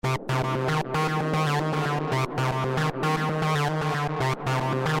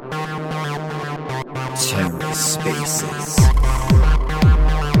TerraSpaces.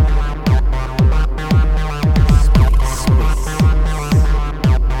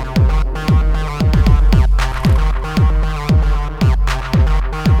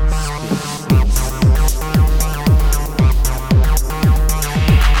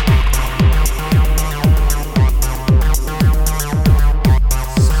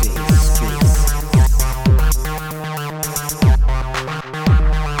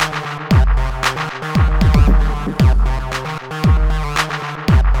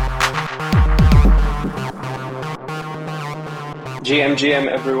 GM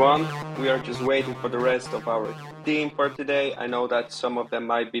everyone, we are just waiting for the rest of our team for today. I know that some of them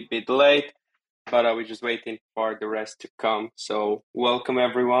might be a bit late, but we're just waiting for the rest to come. So welcome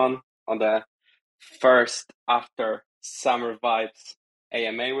everyone on the first after summer vibes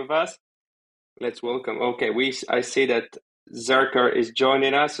AMA with us. Let's welcome. Okay, I see that Zerker is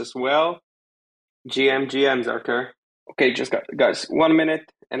joining us as well. GM Zerker. Okay, just guys, 1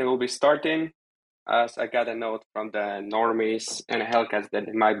 minute and it will be starting. As I got a note from the normies and Hellcats that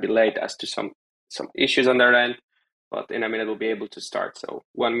it might be late as to some issues on their end, but in a minute we'll be able to start. So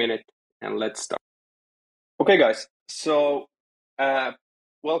 1 minute and let's start. Okay, guys. So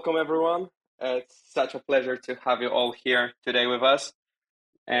welcome everyone. It's such a pleasure to have you all here today with us.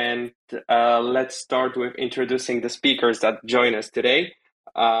 And let's start with introducing the speakers that join us today.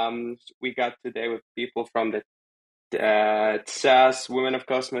 We got today with people from the SAS, Women of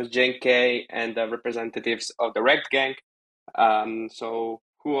Cosmos, JNK, and the representatives of the Rect Gang. So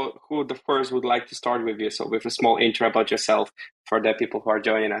who the first would like to start with you? So with a small intro about yourself for the people who are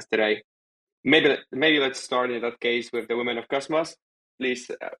joining us today. Maybe let's start in that case with the Women of Cosmos.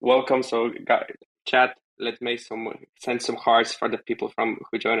 Please welcome. So chat. Let's send some hearts for the people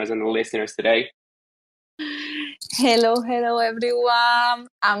who join us and the listeners today. Hello everyone.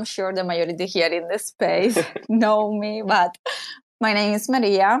 I'm sure the majority here in the space know me, but my name is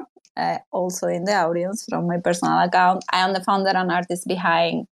Maria, also in the audience from my personal account. I am the founder and artist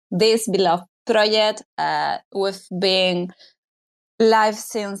behind this beloved project. We've been live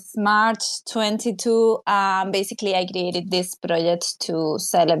since March 22. Basically, I created this project to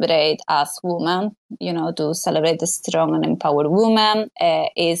celebrate as women, to celebrate the strong and empowered woman.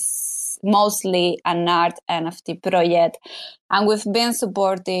 It's mostly an art NFT project, and we've been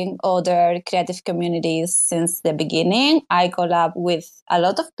supporting other creative communities since the beginning. I collab with a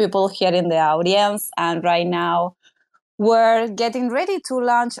lot of people here in the audience, and right now we're getting ready to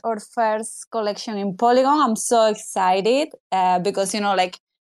launch our first collection in Polygon. I'm so excited because,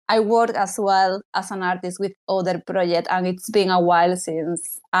 I work as well as an artist with other projects, and it's been a while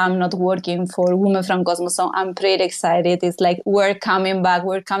since I'm not working for Women from Cosmos, so I'm pretty excited. It's like we're coming back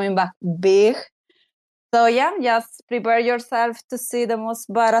big. So yeah, just prepare yourself to see the most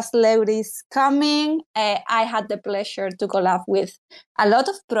badass ladies coming. I had the pleasure to collab with a lot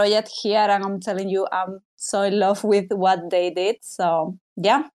of projects here, and I'm telling you, I'm so in love with what they did. So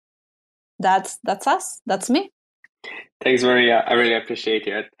yeah, that's us. That's me. Thanks, Maria. I really appreciate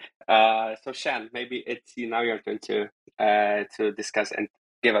it. So Shan, maybe it's now your turn to discuss and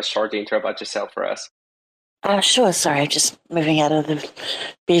give a short intro about yourself for us. Sure. Sorry, just moving out of the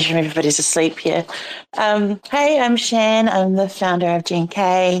bedroom. Everybody's asleep here. Hey, I'm Shan. I'm the founder of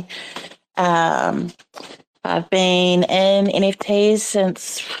JNK. I've been in NFTs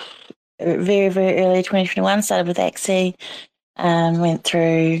since very, very early 2021. Started with Axie, went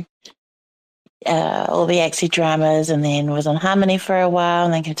through all the Axie dramas, and then was on Harmony for a while,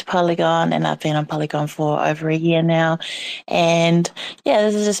 and then came to Polygon, and I've been on Polygon for over a year now. And yeah,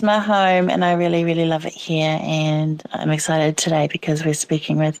 this is just my home, and I really, really love it here. And I'm excited today because we're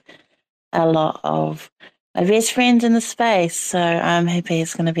speaking with a lot of my best friends in the space. So I'm happy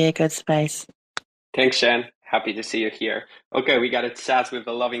it's going to be a good space. Thanks, Shan. Happy to see you here. Okay, we got it SAS with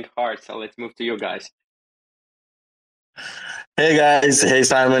a loving heart, so let's move to you guys. Hey guys, hey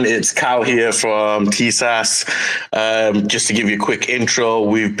Simon, it's Cal here from TSAS. Just to give you a quick intro,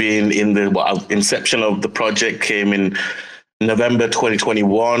 we've been in the inception of the project came in November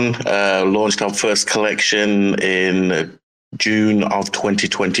 2021, launched our first collection in June of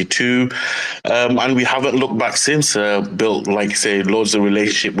 2022, and we haven't looked back since. Built, like I say, loads of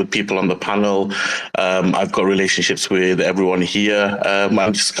relationship with people on the panel. I've got relationships with everyone here,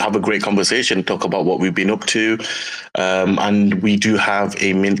 and just have a great conversation, talk about what we've been up to, and we do have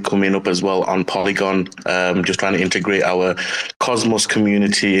a mint coming up as well on Polygon. Just trying to integrate our Cosmos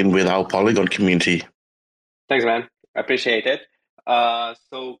community in with our Polygon community. Thanks, man. I appreciate it.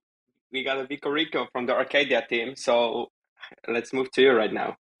 So we got a Vico Rico from the Arcadia team. So let's move to you right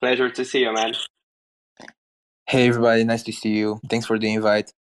now. Pleasure to see you, man. Hey everybody, nice to see you. Thanks for the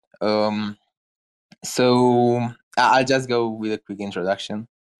invite. So I'll just go with a quick introduction.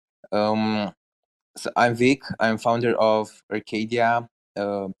 So I'm Vic. I'm founder of Arcadia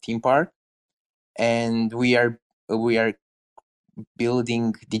theme park, and we are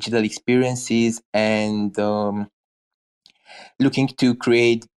building digital experiences and looking to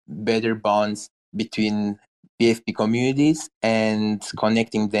create better bonds between PFP communities and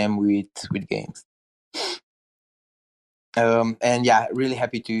connecting them with games. And yeah, really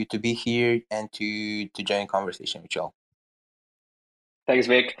happy to be here and to join conversation with y'all. Thanks,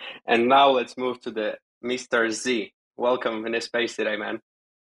 Vic. And now let's move to the Mr. Z. Welcome in the space today, man.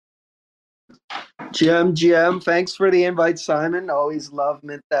 GM, thanks for the invite, Simon. Always love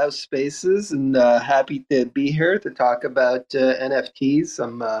Mint Spaces, and happy to be here to talk about NFTs.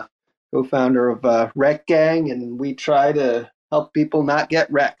 I'm co-founder of Wreck Gang, and we try to help people not get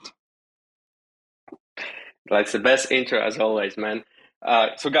wrecked. That's the best intro as always, man.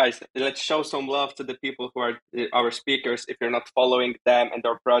 So guys, let's show some love to the people who are our speakers. If you're not following them and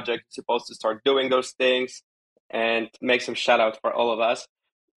their project, you're supposed to start doing those things and make some shout out for all of us.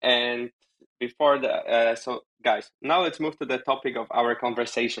 And before the so guys, now let's move to the topic of our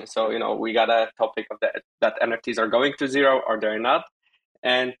conversation. So we got a topic of that NFTs are going to zero or they're not.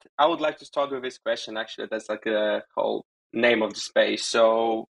 And I would like to start with this question. Actually, that's like the whole name of the space.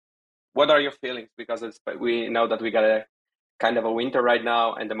 So what are your feelings? Because we know that we got a kind of a winter right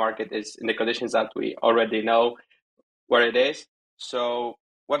now, and the market is in the conditions that we already know where it is. So,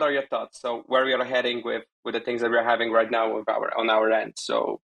 what are your thoughts? So, where we are heading with the things that we're having right now with on our end.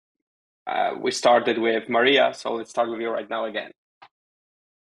 So, we started with Maria. So let's start with you right now again.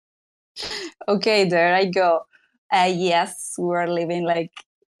 Okay, there I go. Yes, we're living like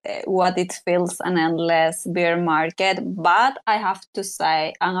what it feels an endless bear market, but I have to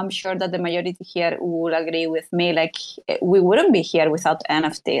say, and I'm sure that the majority here will agree with me, like we wouldn't be here without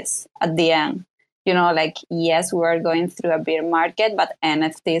NFTs at the end. Like yes, we're going through a bear market, but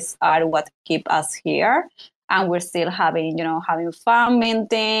NFTs are what keep us here. And we're still having fun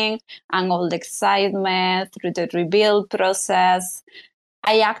minting and all the excitement through the rebuild process.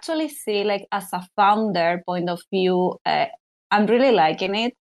 I actually see, like, as a founder point of view, I'm really liking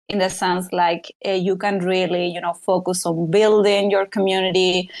it in the sense like you can really, focus on building your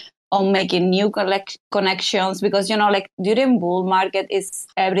community, on making new connections, because, like during bull market is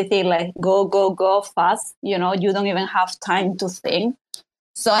everything like go, go, go fast. You don't even have time to think.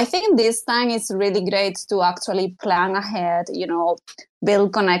 So I think this time is really great to actually plan ahead,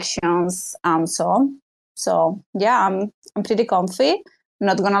 build connections and so on. So yeah, I'm pretty comfy.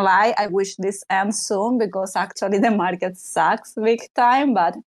 Not gonna lie, I wish this ends soon because actually the market sucks big time,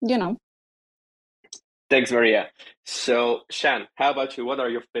 but Thanks, Maria. So, Shan, how about you? What are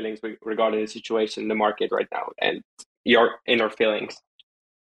your feelings regarding the situation in the market right now and your inner feelings?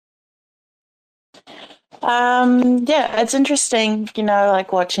 Yeah, it's interesting,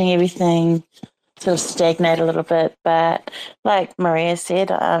 like watching everything sort of stagnate a little bit. But like Maria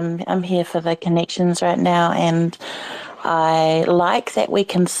said, I'm here for the connections right now, and I like that we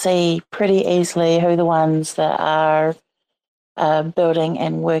can see pretty easily who the ones that are building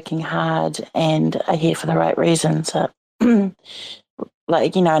and working hard and are here for the right reasons.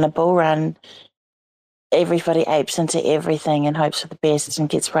 Like, in a bull run, everybody apes into everything and hopes for the best and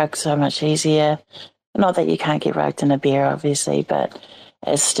gets rugged so much easier. Not that you can't get rugged in a bear, obviously, but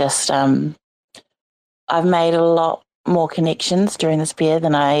it's just I've made a lot more connections during this bear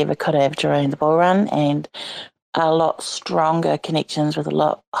than I ever could have during the bull run, and a lot stronger connections with a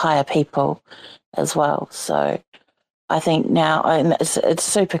lot higher people as well. So I think now, and it's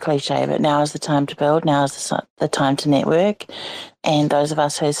super cliche, but now is the time to build. Now is the time to network, and those of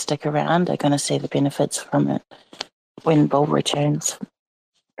us who stick around are going to see the benefits from it when bull returns.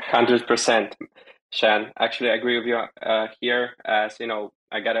 100%, Shan. Actually, I agree with you here. As you know,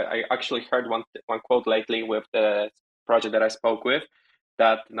 I actually heard one quote lately with the project that I spoke with,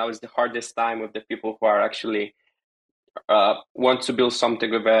 that now is the hardest time with the people who are actually want to build something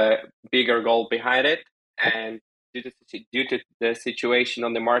with a bigger goal behind it. And due to the situation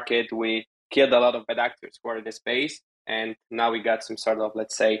on the market, we killed a lot of bad actors who are in the space, and now we got some sort of,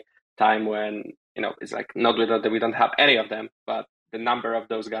 let's say, time when it's like not that we don't have any of them, but the number of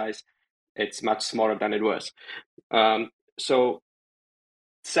those guys, it's much smaller than it was. So,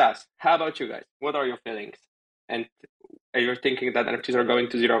 Sas, how about you guys? What are your feelings? And are you thinking that NFTs are going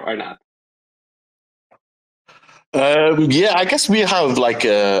to zero or not? Yeah, I guess we have like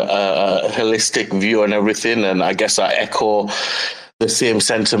a holistic view on everything, and I guess I echo the same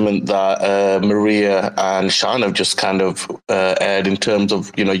sentiment that Maria and Sean have just kind of aired in terms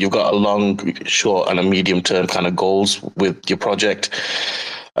of, you've got a long, short, and a medium term kind of goals with your project.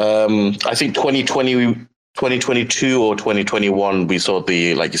 I think 2022 or 2021, we saw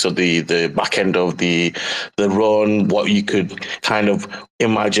like you said, the back end of the run, what you could kind of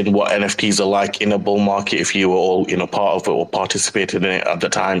imagine what NFTs are like in a bull market if you were all, part of it or participated in it at the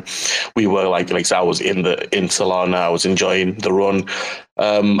time. We were like I was in Solana, I was enjoying the run.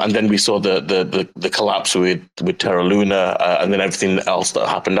 And then we saw the collapse with Terra Luna, and then everything else that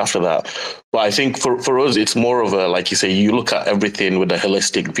happened after that. But I think for us, it's more of a, like you say, you look at everything with a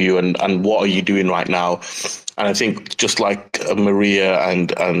holistic view and what are you doing right now? And I think just like Maria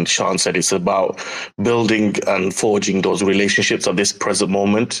and Sean said, it's about building and forging those relationships at this present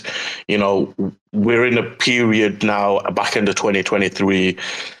moment. We're in a period now, back into 2023.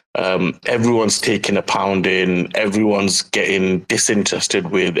 Everyone's taking a pounding. Everyone's getting disinterested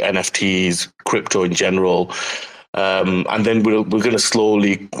with NFTs, crypto in general. And then we're going to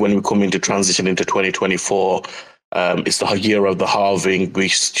slowly, when we come into transition into 2024, it's the year of the halving. We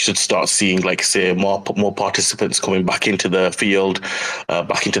should start seeing, like say, more participants coming back into the field,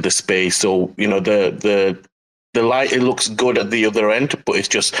 back into the space. So the light, it looks good at the other end, but it's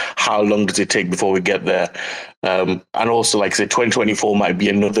just how long does it take before we get there? And also, like I said, 2024 might be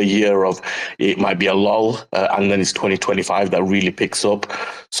another year of, it might be a lull, and then it's 2025 that really picks up.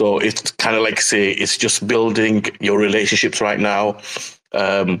 So it's kind of like, say, it's just building your relationships right now.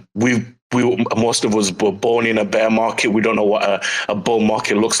 We most of us were born in a bear market. We don't know what a bull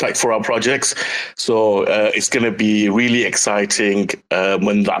market looks like for our projects. So it's going to be really exciting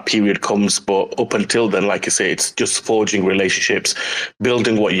when that period comes. But up until then, like I say, it's just forging relationships,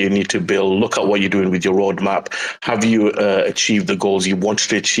 building what you need to build. Look at what you're doing with your roadmap. Have you achieved the goals you wanted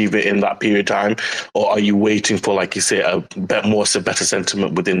to achieve it in that period of time, or are you waiting for, like you say, a better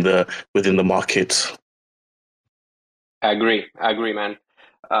sentiment within the market? I agree, man.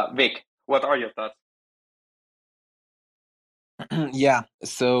 Vic, what are your thoughts? Yeah,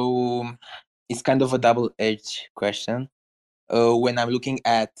 so it's kind of a double-edged question. When I'm looking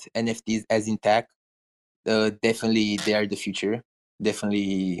at NFTs as in tech, definitely they are the future.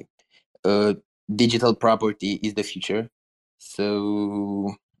 Definitely, digital property is the future.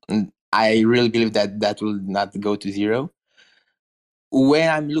 So I really believe that will not go to zero. When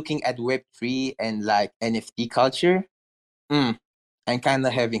I'm looking at Web3 and like NFT culture, I'm kind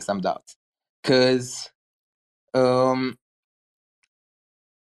of having some doubts, because they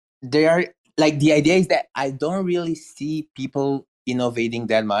are like, the idea is that I don't really see people innovating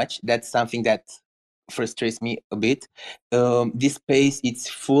that much. That's something that frustrates me a bit. This space, it's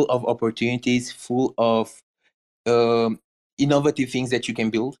full of opportunities, full of innovative things that you can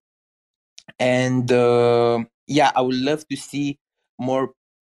build, and yeah, I would love to see more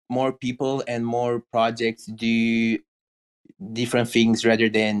people and more projects do different things rather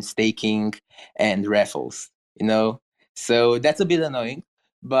than staking and raffles. So that's a bit annoying,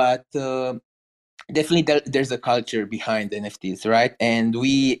 but definitely there's a culture behind NFTs, right? And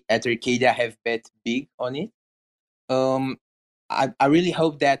we at Arcadia have bet big on it. I really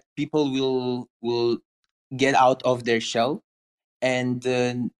hope that people will get out of their shell and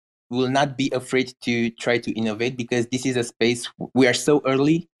will not be afraid to try to innovate, because this is a space, we are so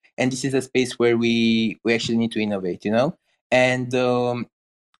early, and this is a space where we actually need to innovate, and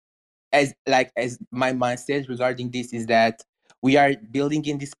as my mindset regarding this is that we are building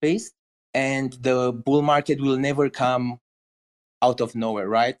in this space, and the bull market will never come out of nowhere,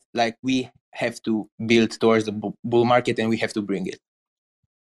 right? Like, we have to build towards the bull market, and we have to bring it.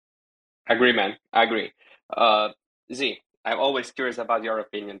 Agree, man. Agree. Z, I'm always curious about your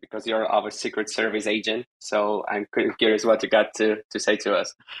opinion because you're our Secret Service agent. So I'm curious what you got to say to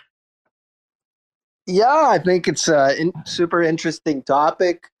us. Yeah, I think it's a super interesting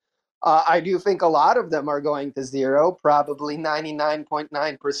topic. I do think a lot of them are going to zero. Probably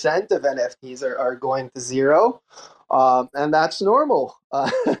 99.9% of NFTs are going to zero. And that's normal.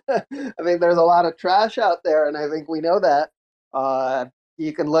 I think there's a lot of trash out there, and I think we know that.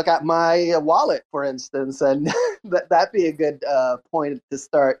 You can look at my wallet, for instance, and that'd be a good point to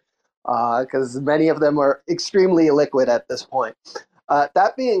start, because many of them are extremely illiquid at this point.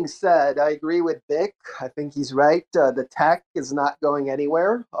 That being said, I agree with Vic. I think he's right. The tech is not going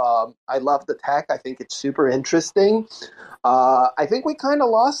anywhere. I love the tech. I think it's super interesting. I think we kind of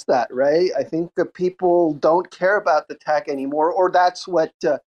lost that, right? I think people don't care about the tech anymore, or that's what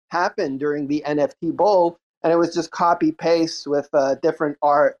happened during the NFT bull, and it was just copy paste with different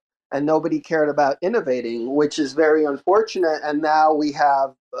art and nobody cared about innovating, which is very unfortunate. And now we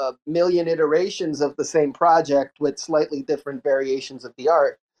have a million iterations of the same project with slightly different variations of the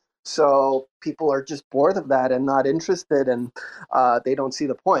art. So people are just bored of that and not interested, and they don't see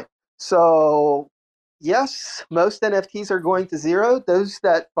the point. So yes, most NFTs are going to zero. Those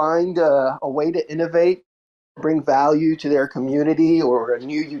that find a way to innovate, bring value to their community or a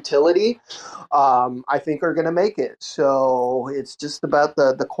new utility, I think are going to make it. So it's just about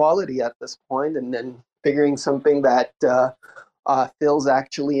the quality at this point, and then figuring something that fills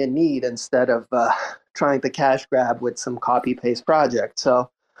actually a need instead of trying to cash grab with some copy paste project. So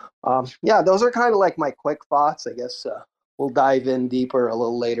yeah, those are kind of like my quick thoughts. I guess we'll dive in deeper a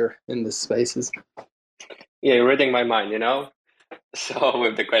little later in the spaces. Yeah, you're reading my mind, you know? So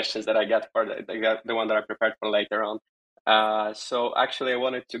with the questions that I got for the one that I prepared for later on. So actually, I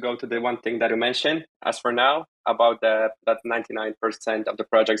wanted to go to the one thing that you mentioned as for now about that 99% of the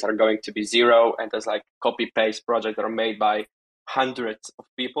projects are going to be zero, and there's like copy paste projects that are made by hundreds of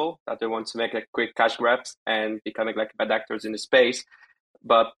people that they want to make like quick cash grabs and becoming like bad actors in the space.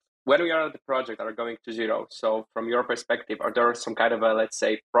 But when we are at the project that are going to zero, so from your perspective, are there some kind of a, let's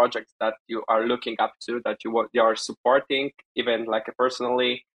say, projects that you are looking up to that you are supporting, even like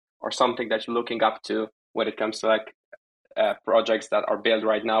personally, or something that you're looking up to when it comes to like projects that are built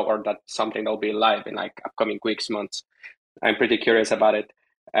right now, or that something that'll be live in like upcoming weeks, months? I'm pretty curious about it.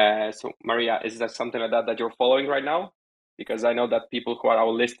 So Maria, is that something like that that you're following right now? Because I know that people who are our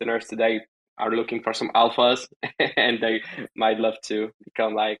listeners today are looking for some alphas and they might love to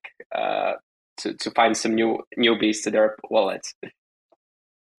become like to find some newbies to their wallets.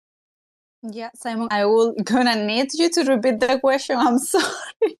 Yeah, Simon, I will gonna need you to repeat the question. I'm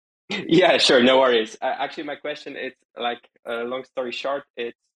sorry. Yeah, sure, no worries. Actually, my question is like, long story short,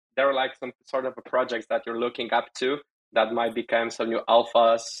 it's there are like some sort of a projects that you're looking up to that might become some new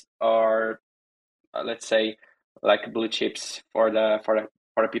alphas, or let's say like blue chips for the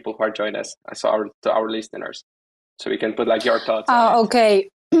people who are joining us, so our listeners, so we can put like your thoughts on it. Okay.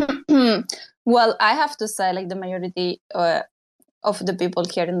 Well, I have to say, like the majority of the people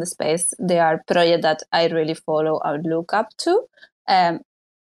here in the space, they are projects that I really follow and look up to.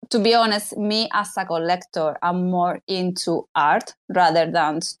 To be honest, me as a collector, I'm more into art rather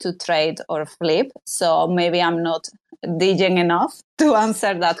than to trade or flip. So maybe I'm not digging enough to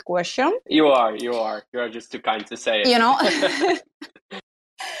answer that question. You are just too kind to say it. You know.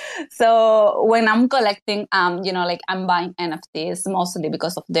 So when I'm collecting, like I'm buying NFTs mostly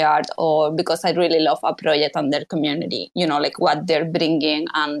because of the art or because I really love a project and their community, like what they're bringing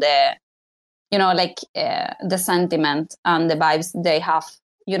and the sentiment and the vibes they have,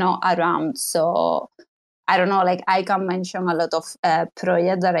 around. So I don't know, like I can mention a lot of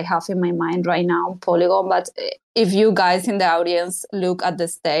projects that I have in my mind right now, Polygon, but if you guys in the audience look at the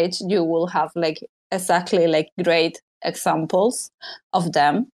stage, you will have like exactly like great examples of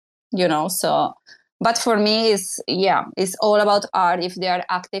them, so but for me it's all about art. If they are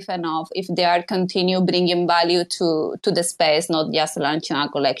active enough, if they are continue bringing value to the space, not just launching a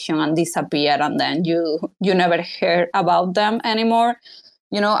collection and disappear and then you never hear about them anymore,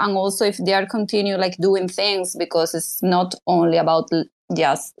 and also if they are continue like doing things, because it's not only about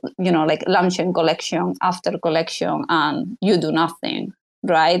just like launching collection after collection and you do nothing,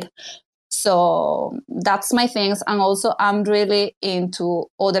 right? So that's my things. And also I'm really into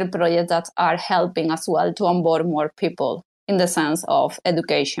other projects that are helping as well to onboard more people in the sense of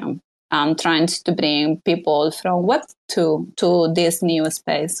education and trying to bring people from Web2 to this new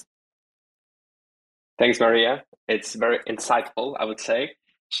space. Thanks, Maria. It's very insightful, I would say.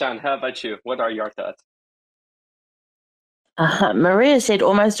 Sean, how about you? What are your thoughts? Maria said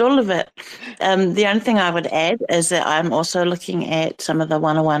almost all of it. The only thing I would add is that I'm also looking at some of the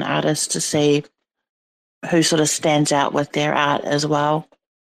one-on-one artists to see who sort of stands out with their art as well.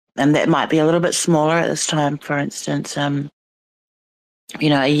 And that might be a little bit smaller at this time. For instance, a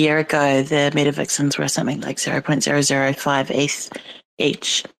year ago, the Meta Vixens were something like 0.005 ETH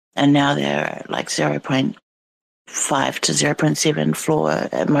each, and now they're like 0.5 to 0.7 floor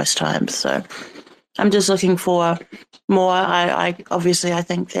at most times. So I'm just looking for more. I obviously I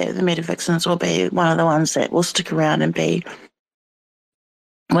think that the Meta Vixens will be one of the ones that will stick around and be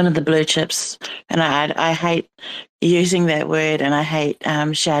one of the blue chips. And I hate using that word, and I hate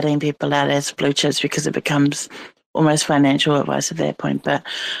shouting people out as blue chips because it becomes almost financial advice at that point. But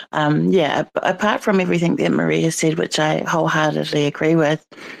apart from everything that Maria said, which I wholeheartedly agree with,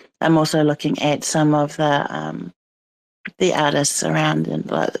 I'm also looking at some of the artists around, and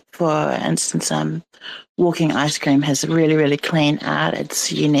like, for instance, Walking Ice Cream has really, really clean art.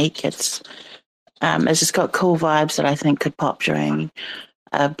 It's unique. It's just got cool vibes that I think could pop during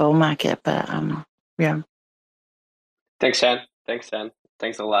bull market. But yeah. Thanks, Shan. Thanks, Shan.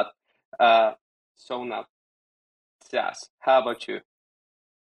 Thanks a lot. So now, Jas, how about you?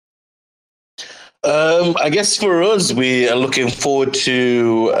 I guess for us, we are looking forward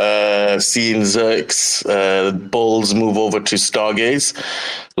to seeing Zerk's Bulls move over to Stargaze.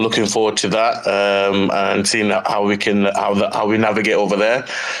 Looking forward to that and seeing how we navigate over there.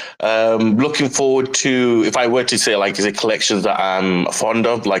 Looking forward to, if I were to say, like, is it collections that I'm fond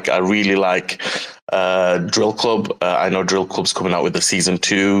of? Like, I really like Drill Club. I know Drill Club's coming out with the season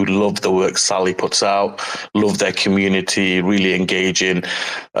 2. Love the work Sally puts out. Love their community. Really engaging.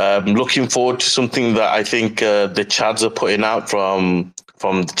 Looking forward to something that I think the Chads are putting out from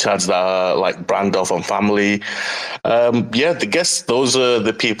the Chads that are like Brandoff and family. I guess those are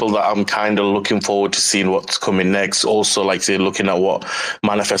the people that I'm kind of looking forward to seeing what's coming next. Also, like, say, looking at what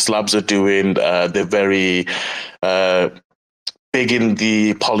Manifest Labs are doing. They're very big in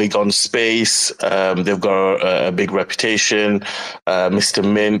the Polygon space. They've got a big reputation. Mr.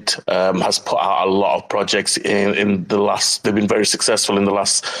 Mint has put out a lot of projects in the last. They've been very successful in the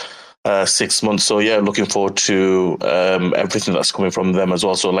last 6 months. So yeah, looking forward to everything that's coming from them as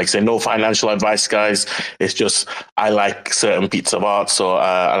well. So, like I say, no financial advice, guys. It's just I like certain beats of art, so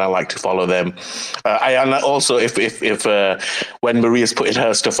and I like to follow them. And also, if when Maria's putting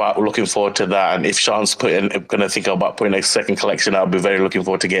her stuff out, we're looking forward to that. And if Sean's going to think about putting a second collection, I'll be very looking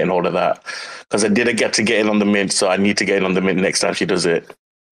forward to getting hold of that, because I didn't get to get in on the mint, so I need to get in on the mint next time she does it.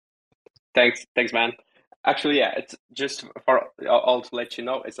 Thanks, man. Actually, yeah, it's just for all to let you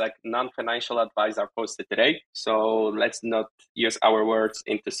know, it's like non-financial advice are posted today. So let's not use our words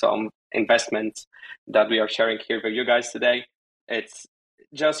into some investments that we are sharing here with you guys today. It's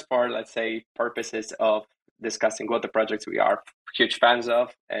just for, let's say, purposes of discussing what the projects we are huge fans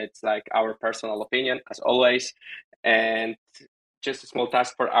of. It's like our personal opinion, as always. And just a small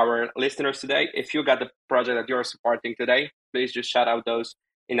task for our listeners today. If you got the project that you're supporting today, please just shout out those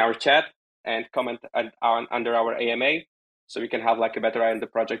in our chat and comment under our AMA, so we can have like a better eye on the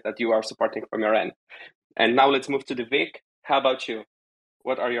project that you are supporting from your end. And now let's move to the Vic. How about you?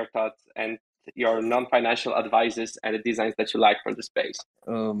 What are your thoughts and your non-financial advices and the designs that you like for the space?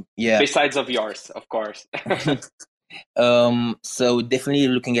 Besides of yours, of course. So definitely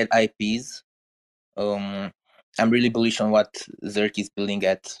looking at IPs. I'm really bullish on what Zerk is building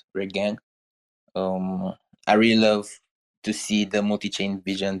at Red Gang. I really love to see the multi-chain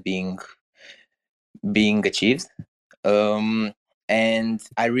vision being achieved. And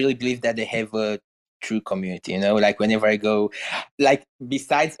I really believe that they have a true community, like whenever I go, like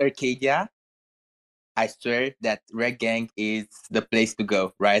besides Arcadia, I swear that Red Gang is the place to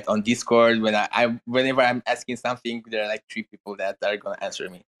go, right? On Discord, whenever I'm asking something, there are like 3 people that are gonna answer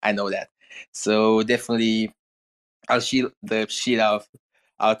me. I know that. So definitely I'll shield the shit out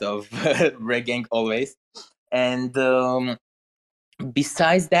of Red Gang always. And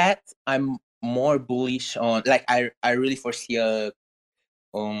besides that, I'm more bullish on, like, I really foresee a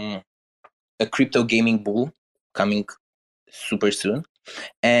crypto gaming bull coming super soon.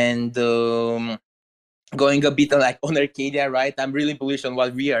 And going a bit like on Arcadia, right? I'm really bullish on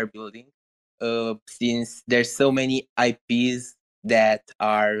what we are building, since there's so many IPs that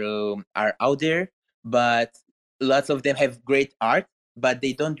are out there, but lots of them have great art, but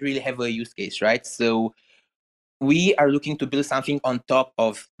they don't really have a use case, right? So we are looking to build something on top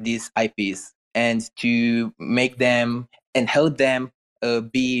of these IPs and to make them and help them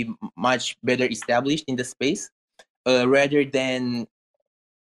be much better established in the space, rather than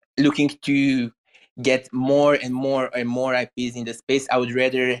looking to get more and more and more IPs in the space. I would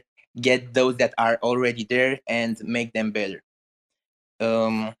rather get those that are already there and make them better.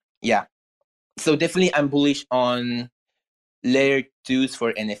 Yeah. So definitely I'm bullish on layer 2s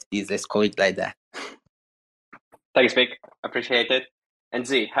for NFTs. Let's call it like that. Thanks, Vic. Appreciate it. And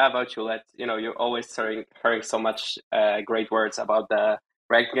Z, how about you? You're always hearing so much great words about the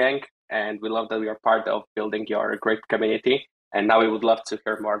Red Gang, and we love that we are part of building your great community. And now we would love to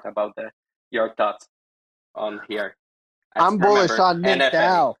hear more about your thoughts on here. I'm bullish on Mint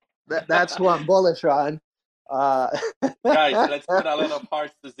DAO. That's who I'm bullish on. Guys, let's put a lot of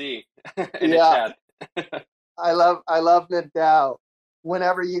hearts to Z in the chat. I love Mint DAO.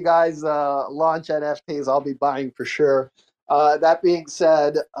 Whenever you guys launch NFTs, I'll be buying for sure. That being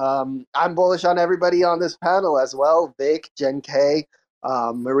said, I'm bullish on everybody on this panel as well. Vic, Jen K,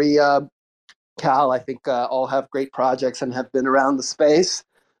 Maria, Cal, I think all have great projects and have been around the space.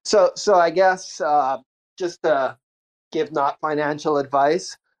 So I guess just to give not financial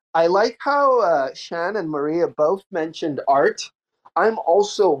advice, I like how Shan and Maria both mentioned art. I'm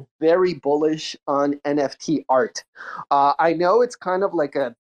also very bullish on NFT art. I know it's kind of like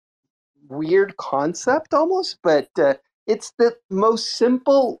a weird concept almost, but it's the most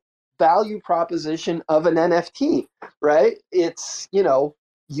simple value proposition of an NFT, right? It's,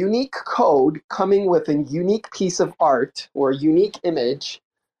 unique code coming with a unique piece of art or a unique image,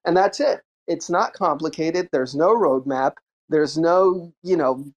 and that's it. It's not complicated. There's no roadmap. There's no,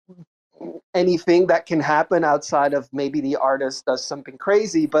 anything that can happen outside of maybe the artist does something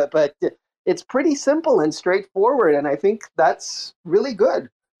crazy, but it's pretty simple and straightforward, and I think that's really good.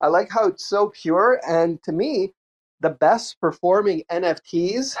 I like how it's so pure, and to me, the best performing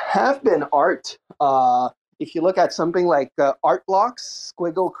NFTs have been art. If you look at something like Art Blocks,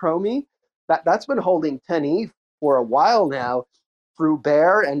 Squiggle Chromie, that's been holding 10E for a while now. Through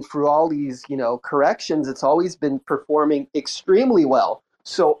Bear and through all these, corrections, it's always been performing extremely well.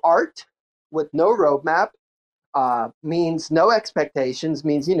 So art with no roadmap means no expectations,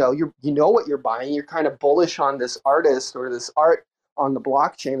 means you know what you're buying. You're kind of bullish on this artist or this art on the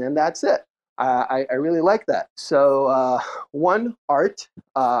blockchain, and that's it. I really like that. So one art,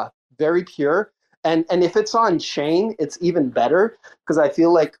 very pure, and if it's on chain, it's even better because I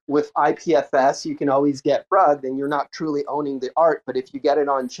feel like with IPFS you can always get rugged and you're not truly owning the art. But if you get it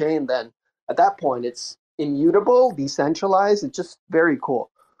on chain, then at that point it's immutable, decentralized. It's just very cool.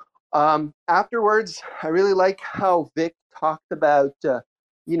 Afterwards, I really like how Vic talked about,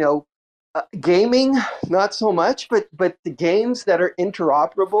 you know, gaming, not so much, but the games that are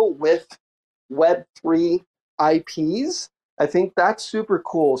interoperable with Web3 IPs. I think that's super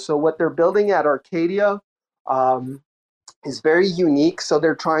cool. So what they're building at Arcadia um, is very unique. So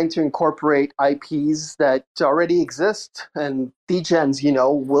they're trying to incorporate IPs that already exist, and DGens,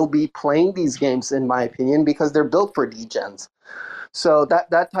 will be playing these games, in my opinion, because they're built for DGens. So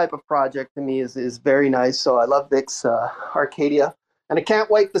that type of project to me is very nice. So I love Vic's Arcadia, and I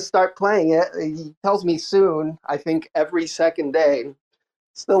can't wait to start playing it. He tells me soon. I think every second day.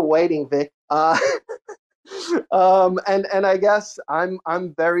 Still waiting, Vic. And I guess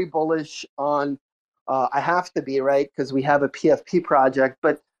I'm very bullish on. I have to be right because we have a PFP project,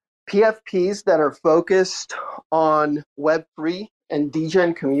 but PFPs that are focused on Web3 and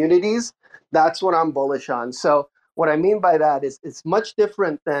DGen communities. That's what I'm bullish on. So what I mean by that is it's much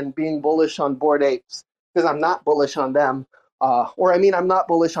different than being bullish on Bored Apes because I'm not bullish on them. Or I mean, I'm not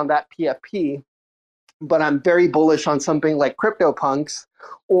bullish on that PFP, but I'm very bullish on something like CryptoPunks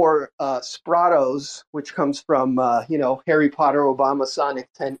or Spratos, which comes from Harry Potter, Obama, Sonic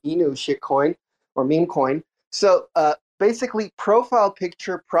 10 Inu shitcoin or meme coin. So basically, profile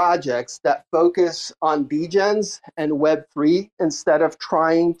picture projects that focus on degens and Web3 instead of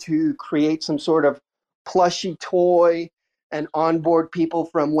trying to create some sort of plushy toy and onboard people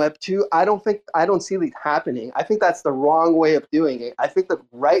from Web 2. I don't see it happening. I think that's the wrong way of doing it. I think the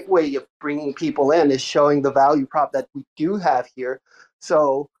right way of bringing people in is showing the value prop that we do have here.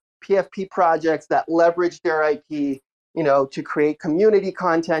 So PFP projects that leverage their IP, to create community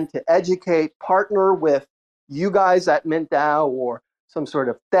content, to educate, partner with you guys at MintDAO or some sort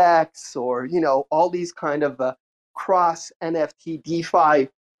of DEX or, all these kind of cross NFT DeFi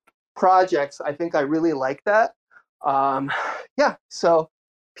projects. I think I really like that. Um, yeah, so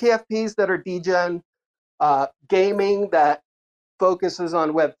PFPs that are degen, gaming that focuses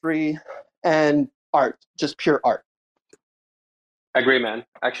on Web3, and art, just pure art. Agree, man.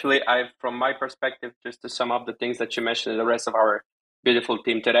 Actually, from my perspective, just to sum up the things that you mentioned, the rest of our beautiful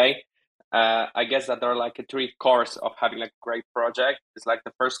team today, I guess that there are like three cores of having like a great project. It's like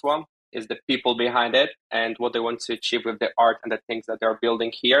the first one is the people behind it and what they want to achieve with the art and the things that they're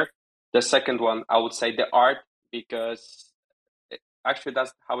building here. The second one, I would say the art, because actually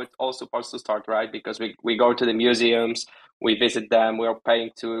that's how it's all supposed to start, right? Because we go to the museums, we visit them, we're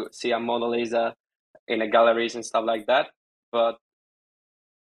paying to see a Mona Lisa in the galleries and stuff like that. But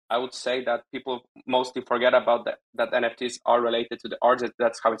I would say that people mostly forget about that NFTs are related to the art.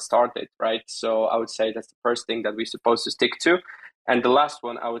 That's how it started, right? So I would say that's the first thing that we're supposed to stick to. And the last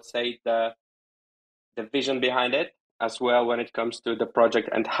one, I would say the vision behind it as well when it comes to the project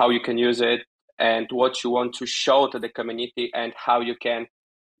and how you can use it and what you want to show to the community and how you can,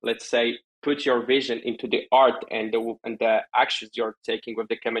 let's say, put your vision into the art and the actions you're taking with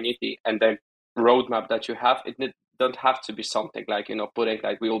the community and the roadmap that you have. It don't have to be something like putting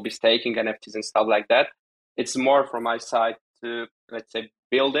like we will be staking NFTs and stuff like that. It's more from my side to, let's say,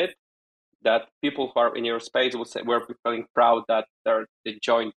 build it that people who are in your space will say we're feeling proud that they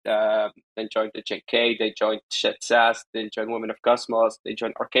joined the JK, they joined Shed SAS, they joined Women of Cosmos, they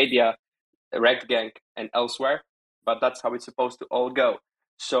joined Arcadia, Red Gang, and elsewhere. But that's how it's supposed to all go.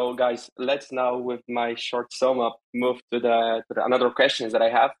 So, guys, let's now, with my short sum up, move to the another questions that I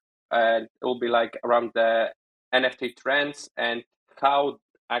have, and it will be like around the NFT trends and how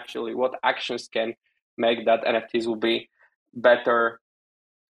actually what actions can make that NFTs will be better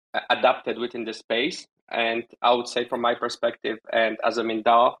adapted within the space. And I would say, from my perspective, and as a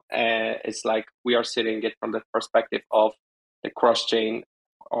MINDAO, it's like we are sitting it from the perspective of the cross-chain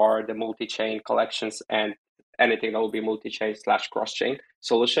or the multi-chain collections and anything that will be multi-chain / cross-chain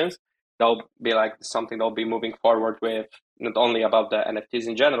solutions. That'll be like something that'll be moving forward with, not only about the NFTs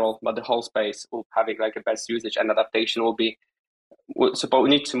in general, but the whole space will having like a best usage and adaptation will be. We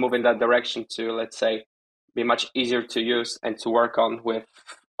need to move in that direction to, let's say, be much easier to use and to work on with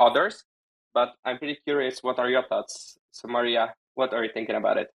others. But I'm pretty curious, what are your thoughts? So, Maria, what are you thinking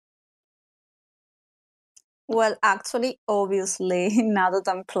about it? Well, actually, obviously, now that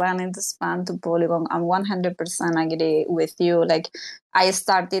I'm planning to expand to Polygon, I'm 100% agree with you. Like, I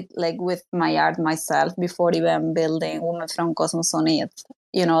started like with my art myself before even building Women from Cosmos on it.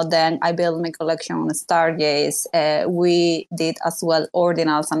 Then I built my collection on Stargaze. We did as well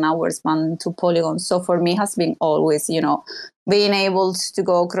ordinals, and now we're expanding to Polygon. So for me, has been always, being able to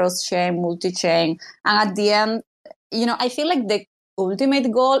go cross-chain, multi-chain, and at the end, I feel like the ultimate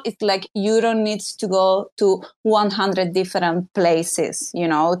goal is like you don't need to go to 100 different places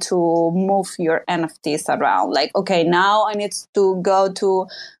to move your NFTs around. Like, okay, now I need to go to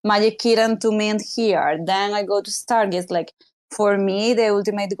Magic Kitten to mint here, then I go to Stargaze. Like, for me, the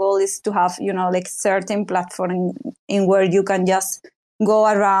ultimate goal is to have like certain platform in where you can just go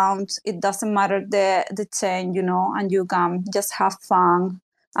around. It doesn't matter the chain, and you can just have fun.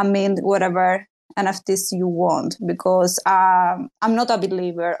 I mean, whatever NFTs you want, because I'm not a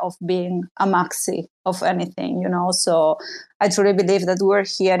believer of being a maxi of anything, So I truly believe that we're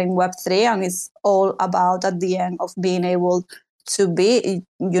here in Web3, and it's all about, at the end, of being able to be,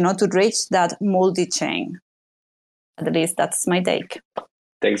 to reach that multi-chain. At least that's my take.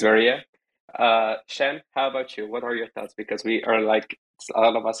 Thanks, Maria. Shen, how about you? What are your thoughts? Because we are like a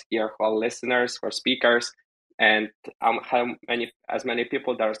lot of us here who are listeners, who are speakers, and how as many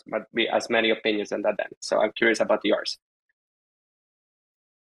people, there might be as many opinions in that end. So I'm curious about yours.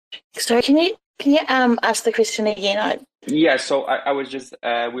 Sorry, can you ask the question again? Yeah, so I was just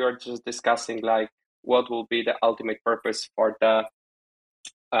we were just discussing like what will be the ultimate purpose for the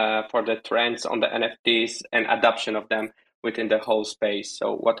trends on the NFTs and adoption of them within the whole space.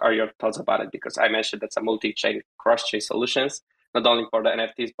 So what are your thoughts about it? Because I mentioned that's a multi-chain, cross-chain solutions, not only for the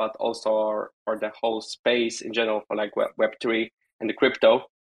NFTs, but also for the whole space in general, for like Web3 and the crypto.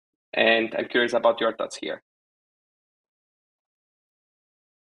 And I'm curious about your thoughts here.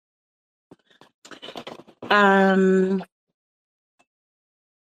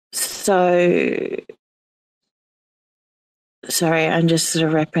 So, sorry, I'm just sort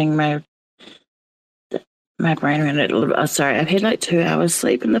of wrapping my brain around it a little bit. Sorry, I've had like 2 hours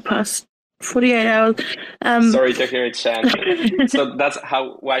sleep in the past 48 hours. Sorry to hear it, Shan. So that's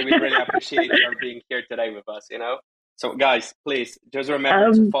why we really appreciate your being here today with us, So guys, please just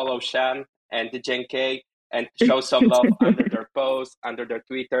remember to follow Shan and the Jen K and show some love under their posts, under their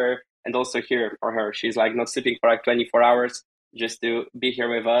Twitter, and also here for her. She's like not sleeping for like 24 hours just to be here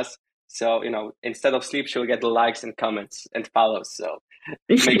with us. So, instead of sleep, she'll get the likes and comments and follows. So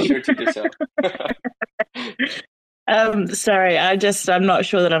make sure to do so. Sorry, I'm not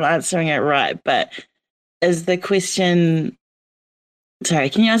sure that I'm answering it right, but is the question... Sorry,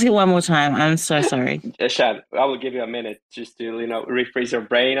 can you ask it one more time? I'm so sorry. Shan, I will give you a minute just to, rephrase your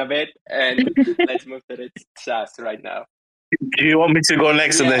brain a bit, and let's move to the SAS right now. Do you want me to go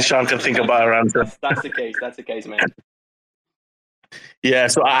next, and then Sean can think about her answer? That's the case. That's the case, man. Yeah,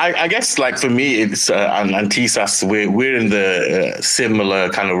 so I guess like for me, it's and TSAS, we're in the similar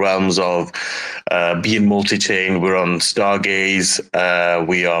kind of realms of being multi-chain. We're on Stargaze.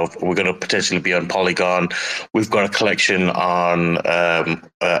 We're going to potentially be on Polygon. We've got a collection on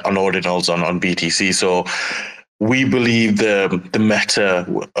ordinals on BTC. So we believe the meta,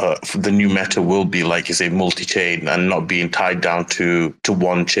 the new meta will be, like you say, multi-chain and not being tied down to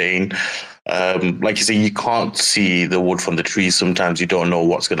one chain. Like you say, you can't see the wood from the trees. Sometimes you don't know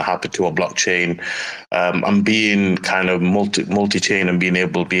what's going to happen to a blockchain. And being kind of multi-chain and being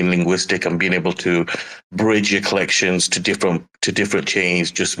linguistic and being able to bridge your collections to different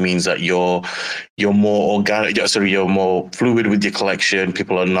chains just means that you're more organic. Sorry, you're more fluid with your collection.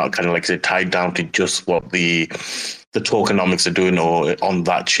 People are not kind of, like I say, tied down to just what the tokenomics are doing or on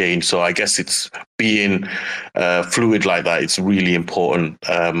that chain. So I guess it's being fluid like that, it's really important.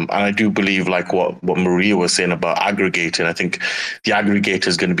 And I do believe, like what Maria was saying about aggregating, I think the aggregator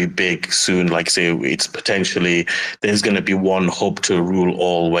is going to be big soon. Like say, it's potentially there's going to be one hub to rule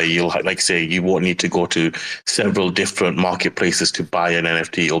all, where you'll like say you won't need to go to several different marketplaces to buy an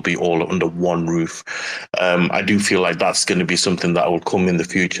NFT. It'll be all under one roof. I do feel like that's going to be something that will come in the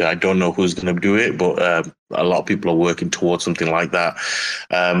future. I don't know who's going to do it, but a lot of people are working towards something like that.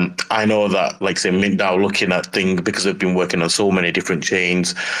 I know that, like say, MintDAO looking at things because they've been working on so many different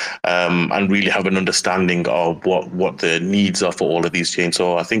chains, and really have an understanding of what the needs are for all of these chains.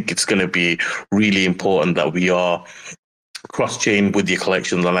 So I think it's going to be really important that we are cross-chain with your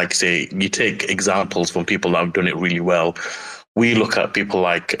collections. And like I say, you take examples from people that have done it really well. We look at people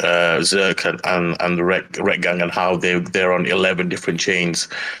like Zerk and the Rec Gang and how they're on 11 different chains.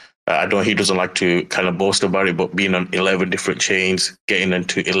 I know he doesn't like to kind of boast about it, but being on 11 different chains, getting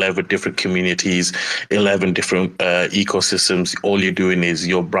into 11 different communities, 11 different ecosystems, all you're doing is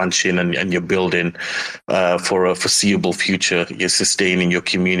you're branching and you're building for a foreseeable future. You're sustaining your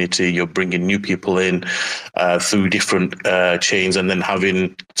community, you're bringing new people in through different chains, and then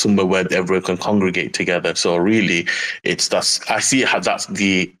having somewhere where everyone can congregate together. So really, I see it as that's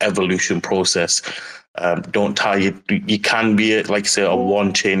the evolution process. Don't tie it. You can be like say a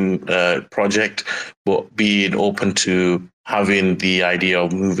one chain project, but being open to having the idea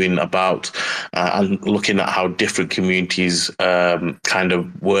of moving about and looking at how different communities kind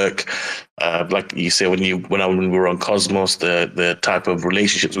of work. Like you say, when we were on Cosmos, the type of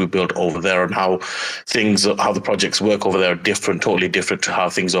relationships we built over there and how the projects work over there are different, totally different to how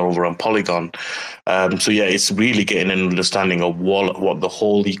things are over on Polygon. So yeah, it's really getting an understanding of what the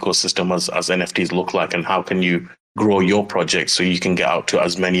whole ecosystem as NFTs look like, and how can you grow your project so you can get out to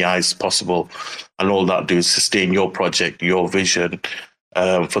as many eyes as possible, and all that do is sustain your project, your vision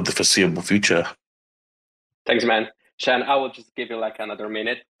for the foreseeable future. Thanks, man. Shan, I will just give you like another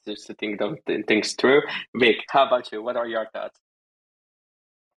minute just to think things through. Vic, how about you? What are your thoughts?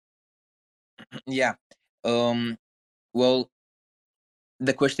 Yeah. Well,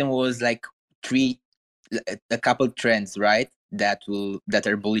 the question was like a couple trends, right? That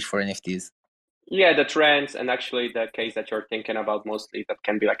are bullish for NFTs. Yeah, the trends, and actually the case that you're thinking about mostly that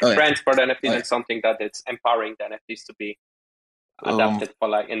can be like a trend for the NFTs and something that it's empowering the NFTs to be adapted for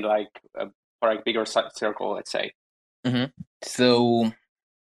like in like for a bigger circle, let's say. Mm-hmm. So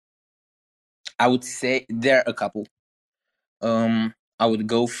I would say there are a couple. I would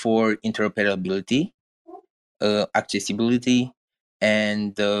go for interoperability, accessibility,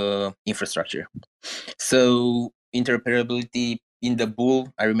 and infrastructure. So interoperability in the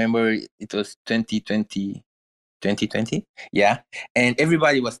bull, I remember it was 2020, yeah, and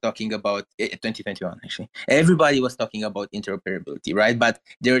everybody was talking about 2021 actually. Everybody was talking about interoperability, right? But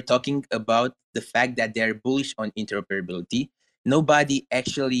they're talking about the fact that they're bullish on interoperability. Nobody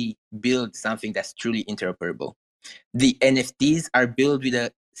actually built something that's truly interoperable. The NFTs are built with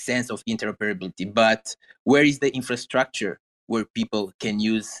a sense of interoperability, but where is the infrastructure where people can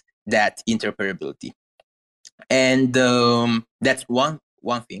use that interoperability? And that's one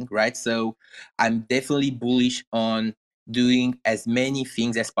thing, right? So I'm definitely bullish on doing as many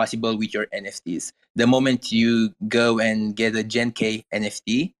things as possible with your NFTs. The moment you go and get a Gen K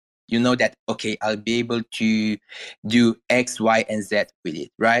NFT, you know that, okay, I'll be able to do X, Y, and Z with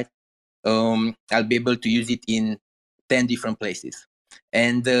it, right? I'll be able to use it in 10 different places.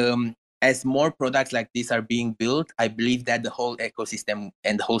 And as more products like this are being built, I believe that the whole ecosystem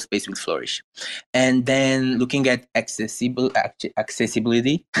and the whole space will flourish. And then looking at accessibility,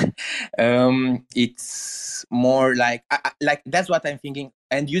 it's more like that's what I'm thinking.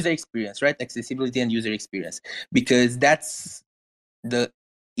 And user experience, right? Accessibility and user experience, because that's the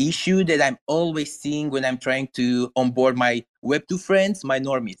issue that I'm always seeing when I'm trying to onboard my Web2 friends, my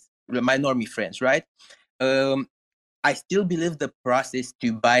normie friends, right? I still believe the process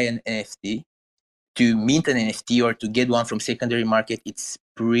to buy an NFT, to mint an NFT, or to get one from secondary market, it's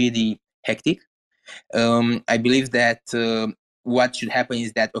pretty hectic. I believe that what should happen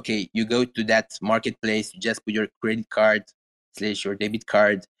is that, okay, you go to that marketplace, you just put your credit card / your debit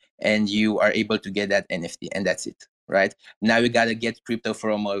card, and you are able to get that NFT, and that's it, right? Now you gotta get crypto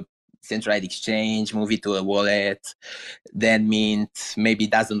from a centralized exchange, move it to a wallet, then mint, maybe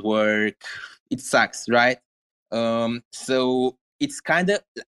it doesn't work. It sucks, right? So it's kind of,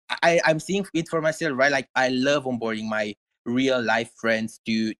 I'm seeing it for myself, right? Like I love onboarding my real life friends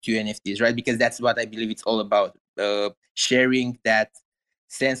to NFTs, right? Because that's what I believe it's all about. Sharing that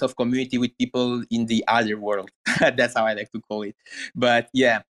sense of community with people in the other world. That's how I like to call it. But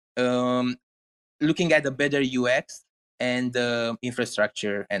yeah, looking at the better UX and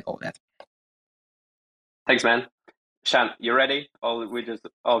infrastructure and all that. Thanks, man. Shan, you ready? Oh, we just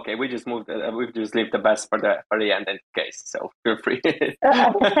okay. We just moved. We just leave the best for the end in case. So feel free. No,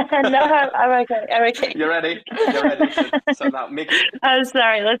 I'm okay. I'm okay. You ready? You're ready. So now, Mickey. I'm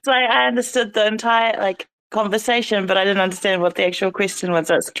sorry. That's why I understood the entire conversation, but I didn't understand what the actual question was.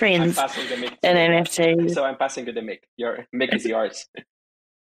 That's I'm trends passing the mic to in you. NFTs. So I'm passing you the mic. Your mic is yours.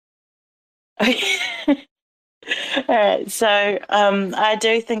 All right. So I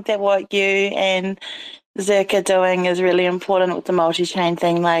do think that what you and Zerk are doing is really important with the multi-chain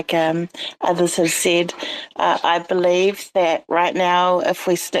thing, like others have said. I believe that right now, if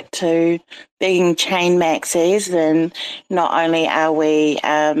we stick to being chain maxis, then not only are we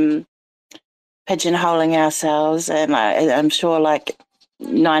pigeonholing ourselves, and I'm sure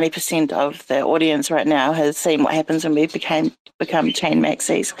 90% of the audience right now has seen what happens when we become chain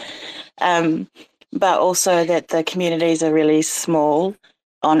maxis. But also that the communities are really small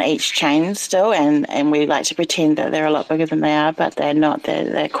on each chain still, and we like to pretend that they're a lot bigger than they are, but they're not.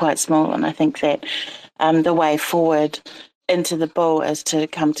 They're quite small, and I think that the way forward into the bull is to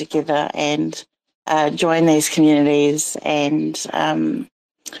come together and join these communities and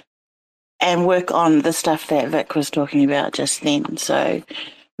work on the stuff that Vic was talking about just then. So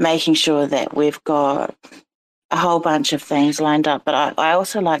making sure that we've got a whole bunch of things lined up. But I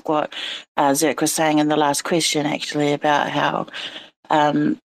also like what Zirk was saying in the last question, actually, about how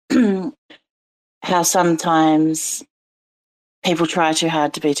how sometimes people try too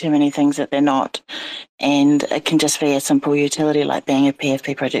hard to be too many things that they're not. And it can just be a simple utility like being a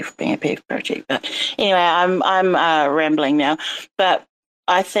PFP project for being a PFP project. But anyway, I'm rambling now. But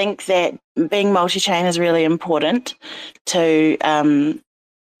I think that being multi-chain is really important to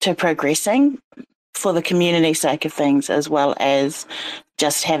progressing for the community sake of things, as well as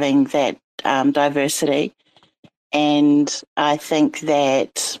just having that diversity. And I think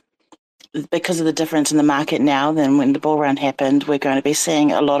that because of the difference in the market now than when the bull run happened, we're going to be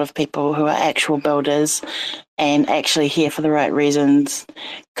seeing a lot of people who are actual builders and actually here for the right reasons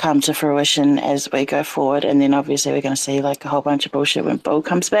come to fruition as we go forward. And then obviously we're going to see a whole bunch of bullshit when bull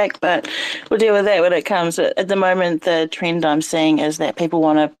comes back, but we'll deal with that when it comes. At the moment, the trend I'm seeing is that people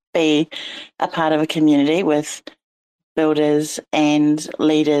want to be a part of a community with builders and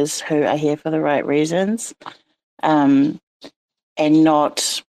leaders who are here for the right reasons, and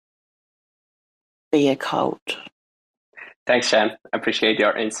not be a cult. Thanks, Shan. I appreciate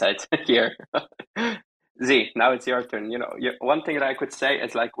your insights here. Z, now it's your turn. One thing that I could say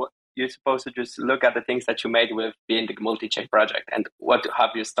is what you're supposed to just look at the things that you made with being the multi-chain project and what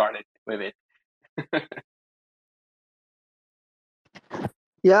have you started with it.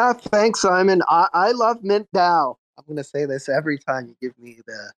 Yeah, thanks, Simon. I love Mint DAO. I'm going to say this every time you give me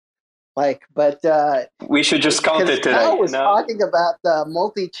the mic, but we should just count because it today. Cal was talking about the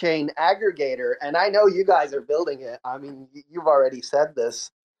multi-chain aggregator, and I know you guys are building it. I mean, you've already said this,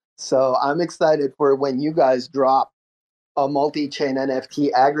 so I'm excited for when you guys drop a multi-chain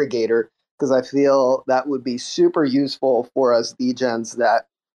NFT aggregator, because I feel that would be super useful for us degens that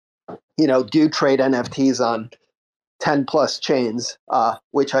do trade NFTs on 10 plus chains,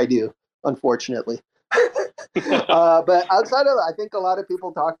 which I do, unfortunately. But outside of that, I think a lot of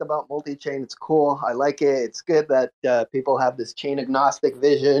people talked about multi-chain. It's cool. I like it. It's good that people have this chain agnostic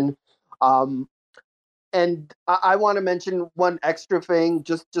vision. And I want to mention one extra thing,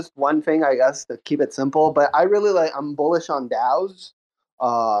 just one thing, I guess, to keep it simple. But I'm bullish on DAOs.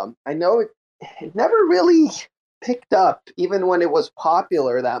 I know it never really picked up, even when it was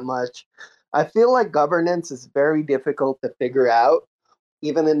popular that much. I feel like governance is very difficult to figure out,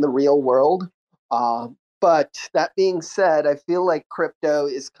 even in the real world. But that being said, I feel like crypto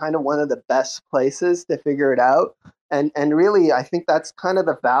is kind of one of the best places to figure it out. And really, I think that's kind of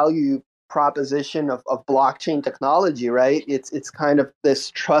the value proposition of blockchain technology, right? It's kind of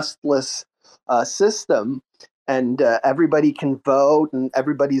this trustless system, and everybody can vote, and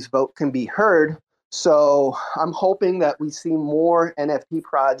everybody's vote can be heard. So I'm hoping that we see more NFT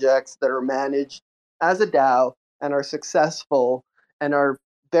projects that are managed as a DAO and are successful and are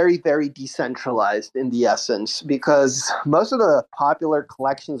very, very decentralized in the essence, because most of the popular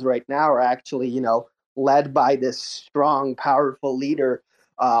collections right now are actually, led by this strong, powerful leader,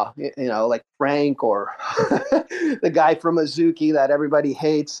 like Frank, or the guy from Azuki that everybody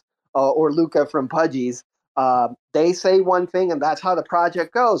hates, or Luca from Pudgies. They say one thing and that's how the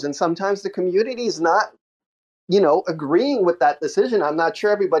project goes. And sometimes the community is not agreeing with that decision. I'm not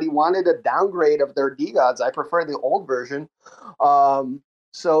sure everybody wanted a downgrade of their DGods. I prefer the old version.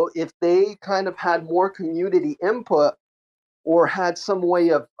 So if they kind of had more community input, or had some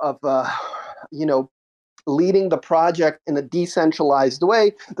way of leading the project in a decentralized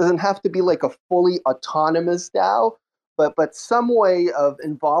way. It doesn't have to be like a fully autonomous DAO, but some way of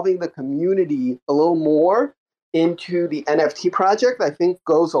involving the community a little more into the NFT project, I think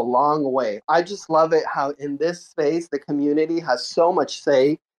goes a long way. I just love it how in this space the community has so much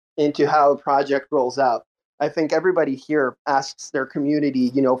say into how a project rolls out. I think everybody here asks their community,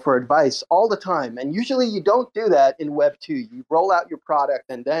 for advice all the time. And usually you don't do that in Web 2. You roll out your product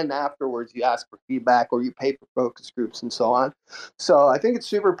and then afterwards you ask for feedback or you pay for focus groups and so on. So I think it's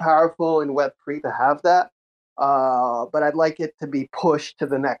super powerful in Web 3 to have that. But I'd like it to be pushed to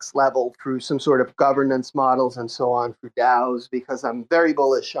the next level through some sort of governance models and so on through DAOs, because I'm very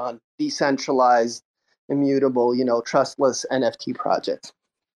bullish on decentralized, immutable, trustless NFT projects.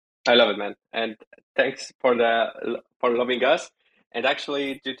 I love it, man. And thanks for loving us. And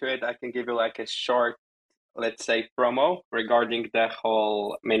actually, due to it, I can give you like a short, let's say, promo regarding the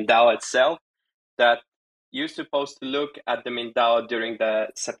whole Mindao itself. That you're supposed to look at the Mindao during the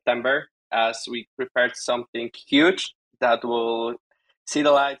September, as we prepared something huge that will see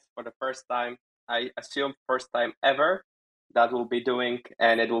the lights for the first time. I assume first time ever that we'll be doing,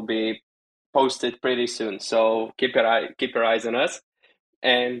 and it will be posted pretty soon. So keep your eyes on us.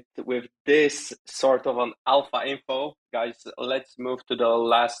 And with this sort of an alpha info, guys, let's move to the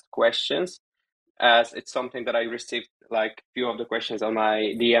last questions, as it's something that I received like few of the questions on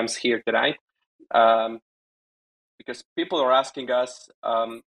my DMs here tonight. Because people are asking us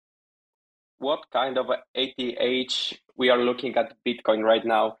what kind of ATH we are looking at Bitcoin right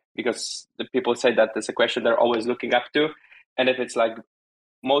now, because the people say that there's a question they're always looking up to, and if it's like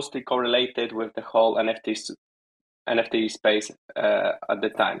mostly correlated with the whole NFT space at the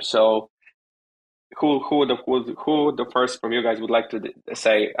time. So who the first from you guys would like to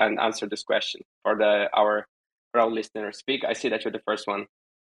say and answer this question for our listeners? Speak. I see that you're the first one.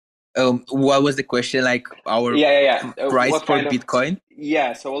 What was the question? Like our price what for kind Bitcoin?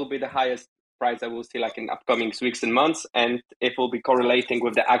 So what will be the highest price that we'll see like in upcoming weeks and months, and if we'll be correlating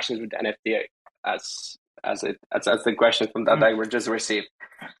with the actions with the NFT as the question from that I just received.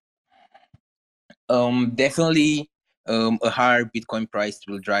 Definitely, a higher Bitcoin price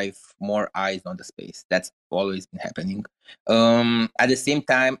will drive more eyes on the space. That's always been happening. At the same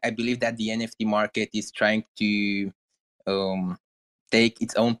time, I believe that the NFT market is trying to take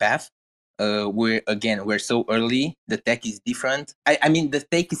its own path. We're so early. The tech is different. I mean, the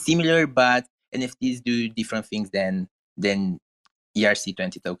tech is similar, but NFTs do different things than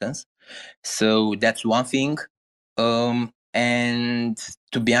ERC20 tokens. So that's one thing. And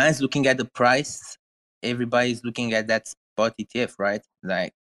to be honest, looking at the price, everybody's looking at that spot ETF, right?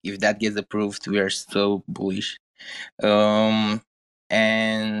 Like if that gets approved, we are so bullish. And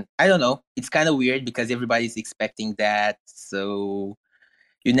I don't know, it's kind of weird because everybody's expecting that. So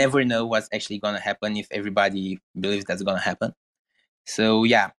you never know what's actually going to happen if everybody believes that's going to happen. So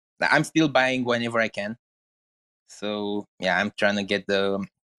yeah, I'm still buying whenever I can. So yeah, I'm trying to get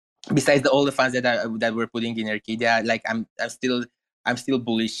besides all the funds that we're putting in Arcadia, like I'm still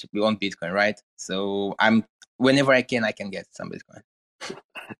bullish on Bitcoin, right? So whenever I can get some Bitcoin.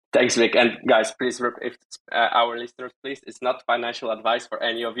 Thanks, Vic. And guys, please, if our listeners, please, it's not financial advice for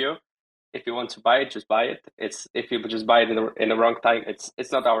any of you. If you want to buy it, just buy it. It's if you just buy it in the wrong time,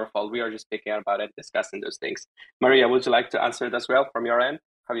 it's not our fault. We are just speaking about it, discussing those things. Maria, would you like to answer it as well from your end?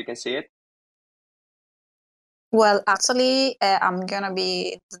 How you can see it? Well, actually, I'm gonna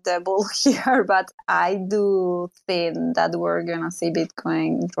be the devil here, but I do think that we're gonna see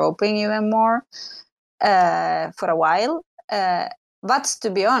Bitcoin dropping even more for a while. But to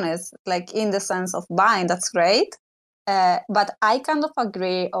be honest, like in the sense of buying, that's great. But I kind of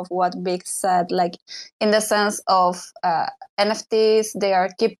agree of what Vic said, like in the sense of NFTs, they are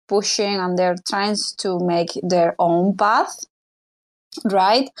keep pushing and they're trying to make their own path,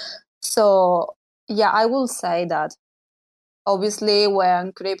 right? So yeah, I will say that obviously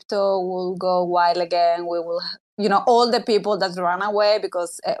when crypto will go wild again, we will, all the people that run away,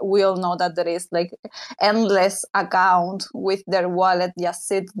 because we all know that there is like endless account with their wallet just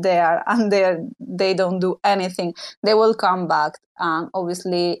sit there and they don't do anything. They will come back, and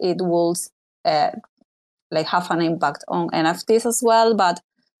obviously it will like have an impact on NFTs as well. But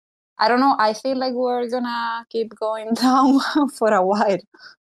I don't know, I feel like we're gonna keep going down for a while.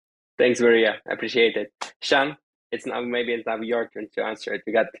 Thanks, Maria. I appreciate it. Sean, it's now your turn to answer it.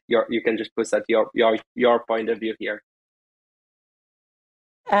 You can just put that your point of view here.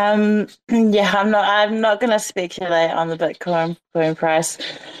 Yeah, I'm not going to speculate on the Bitcoin price,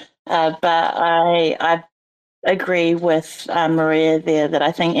 but I agree with Maria there that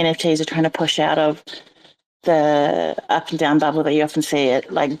I think NFTs are trying to push out of the up and down bubble that you often see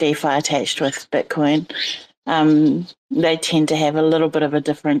it like DeFi attached with Bitcoin. They tend to have a little bit of a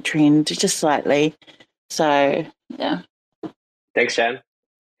different trend, just slightly. So yeah. Thanks, Shan.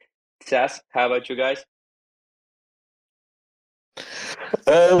 Sas, how about you guys?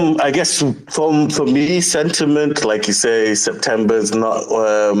 I guess for me, sentiment, like you say, September is not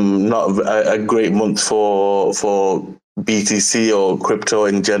a great month for BTC or crypto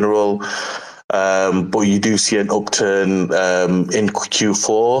in general. But you do see an upturn in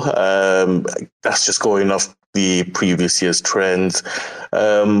Q4. That's just going off the previous year's trends.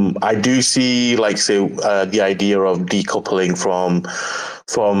 I do see, like, say, the idea of decoupling from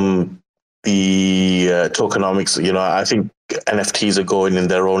the tokenomics. I think NFTs are going in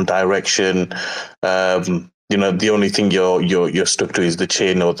their own direction. The only thing you're stuck to is the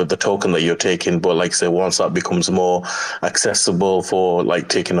chain or the token that you're taking. But like I say, once that becomes more accessible for like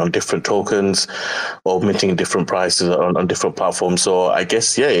taking on different tokens or minting different prices on different platforms. So I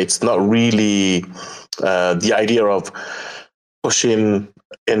guess, yeah, it's not really the idea of pushing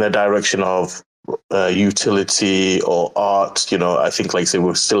in a direction of utility or art. I think, like I say,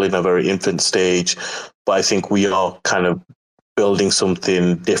 we're still in a very infant stage, but I think we are kind of building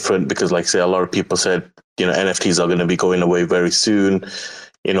something different because, like I say, a lot of people said, NFTs are going to be going away very soon.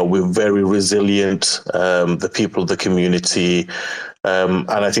 We're very resilient, the people, the community. And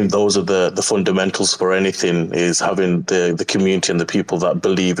I think those are the fundamentals for anything, is having the community and the people that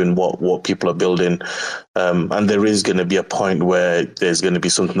believe in what people are building. And there is going to be a point where there's going to be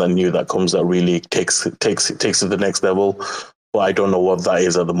something that new that comes that really takes it to the next level. But I don't know what that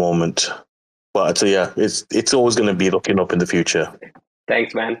is at the moment. But yeah, it's always going to be looking up in the future.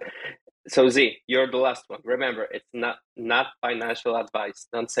 Thanks, man. So Z, you're the last one. Remember, it's not financial advice.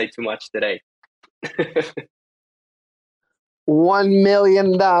 Don't say too much today. $1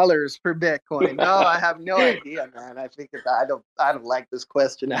 million per Bitcoin. No, I have no idea, man. I think I don't like this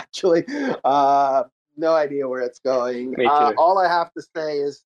question actually. No idea where it's going. Me too. All I have to say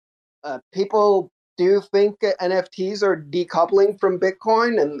is people do think NFTs are decoupling from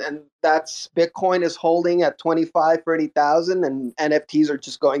Bitcoin, and that's Bitcoin is holding at 25, 30,000, and NFTs are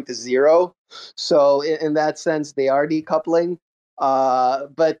just going to zero. So in that sense, they are decoupling.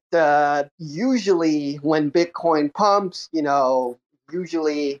 But usually when Bitcoin pumps,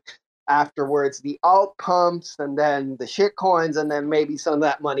 usually afterwards the alt pumps and then the shit coins, and then maybe some of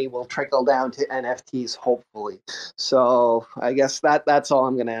that money will trickle down to NFTs, hopefully. So I guess that's all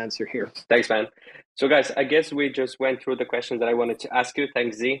I'm going to answer here. Thanks, man. So guys, I guess we just went through the questions that I wanted to ask you.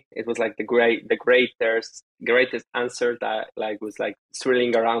 Thanks, Z. It was like the greatest answer that was like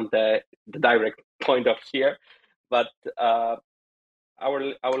swirling around the direct point of here. But our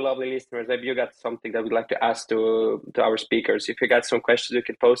lovely listeners, maybe you got something that we'd like to ask to our speakers. If you got some questions, you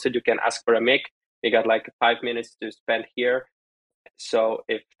can post it. You can ask for a mic. We got like 5 minutes to spend here. So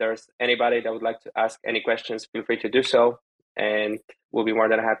if there's anybody that would like to ask any questions, feel free to do so, and we'll be more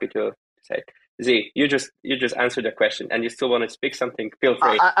than happy to say. Z, you just answered the question, and you still want to speak something? Feel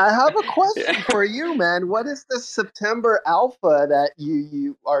free. I have a question for you, man. What is the September alpha that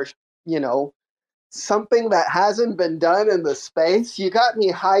you are, something that hasn't been done in the space? You got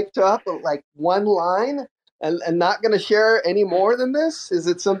me hyped up at like one line and not going to share any more than this? Is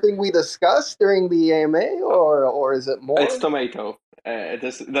it something we discussed during the AMA or is it more? It's tomato.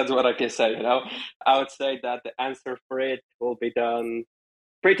 That's what I can say. I would say that the answer for it will be done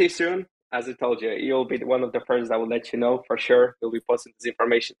pretty soon. As I told you, you'll be one of the first that will let you know for sure. We'll be posting this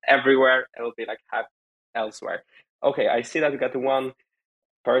information everywhere. It'll be like elsewhere. Okay, I see that we got one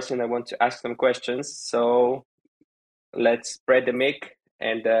person that wants to ask some questions. So let's spread the mic,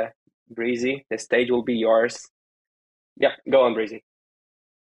 and Breezy, the stage will be yours. Yeah, go on, Breezy.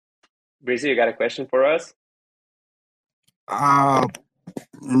 Breezy, you got a question for us?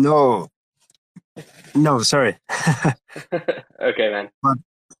 No, sorry. Okay, man.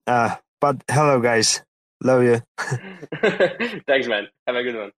 But hello, guys. Love you. Thanks, man. Have a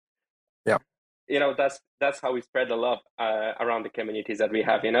good one. Yeah. That's how we spread the love around the communities that we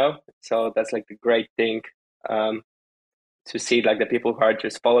have. So that's like the great thing, to see like the people who are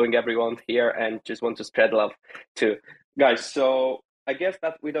just following everyone here and just want to spread love too, guys. So I guess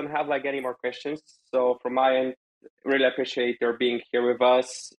that we don't have like any more questions. So from my end, really appreciate your being here with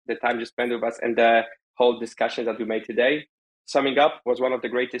us, the time you spent with us, and the whole discussion that we made today. Summing up, was one of the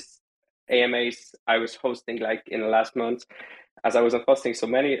greatest AMAs I was hosting like in the last month, as I wasn't hosting so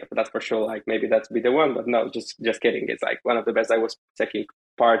many. That's for sure. Like maybe that's be the one, but no, just kidding. It's like one of the best I was taking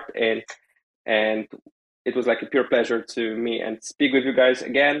part in, and it was like a pure pleasure to me and speak with you guys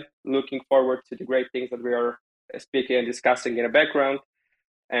again. Looking forward to the great things that we are speaking and discussing in the background.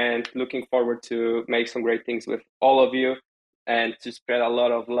 and looking forward to make some great things with all of you and to spread a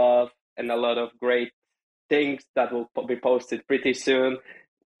lot of love and a lot of great things that will be posted pretty soon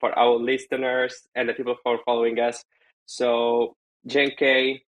for our listeners and the people who are following us. So,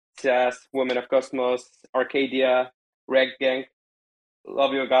 JNK, Jazz, Women of Cosmos, Arcadia, Reg Gang,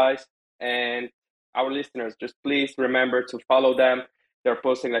 love you guys. And our listeners, just please remember to follow them. They're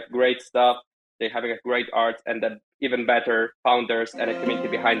posting like great stuff. They're having a great art and the even better founders and a community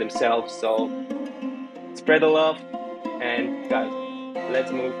behind themselves. So spread the love. And guys,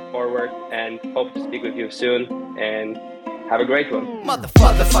 let's move forward and hope to speak with you soon. And have a great one.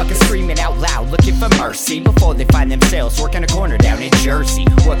 Motherfuckers screaming out loud, looking for mercy before they find themselves working a corner down in Jersey.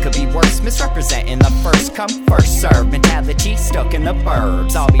 What could be worse? Misrepresenting the first come, first serve mentality stuck in the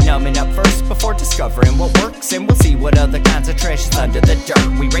burbs. I'll be numbing up first before discovering what works, and we'll see what other kinds of treasures under the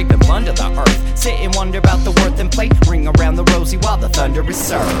dirt. We rape and plunder the earth, sit and wonder about the worth and play. Ring around the rosy while the thunder is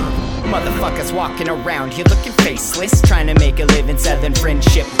served. Motherfuckers walking around here looking faceless, trying to make a living selling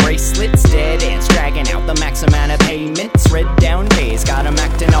friendship bracelets. Dead ends dragging out the max amount of payments. Red down days got 'em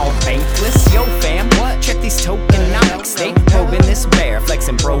acting all bankless. Yo fam, what? Check these tokenomics. They probing this bear,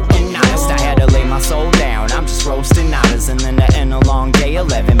 flexing broken honest. I had to lay my soul down, I'm just roasting otters. And then to end a long day,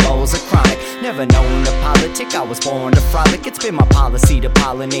 11 bowls of chronic. Never known to politic, I was born to frolic. It's been my policy to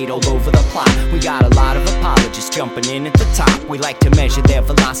pollinate all over the plot. We got a lot of apologists jumping in at the top. We like to measure their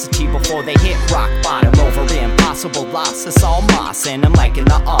velocity before they hit rock bottom. Over impossible loss, it's all moss. And I'm liking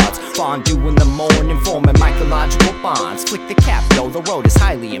the odds, fondue in the morning, forming mycological bonds. Flick the cap, though the road is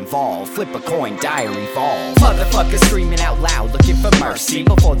highly involved. Flip a coin, diary evolve. Motherfuckers screaming out loud, looking for mercy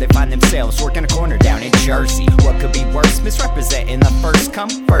before they find themselves working a corner down in Jersey. What could be worse? Misrepresenting the first come,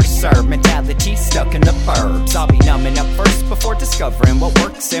 first serve mentality stuck in the burbs. I'll be numbing up first before discovering what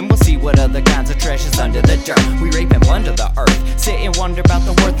works, and we'll see what other kinds of treasures under the dirt. We rape and plunder the earth, sit and wonder about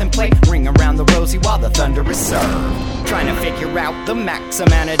the worth and play. Ring around the rosy while the thunder is served. Trying to figure out the max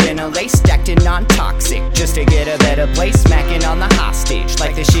amount of dinner lace, acting non-toxic just to get a better place. Smacking on the hostage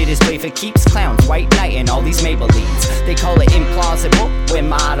like the shit is played for keeps. Clowns, white knight, and all these Maybellines. They call it implausible when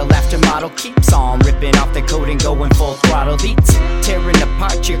model after model keeps on ripping off the coat and going full throttle beats. Tearing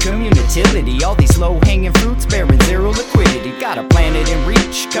apart your community. All these low-hanging fruits bearing zero liquidity. Got a planet in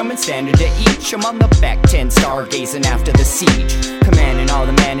reach, coming standard to each. I'm on the back 10 stargazing after the siege. Commanding all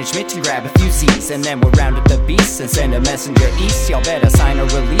the management to grab a few Z's. And then we'll round up the beasts and send a messenger east. Y'all better sign a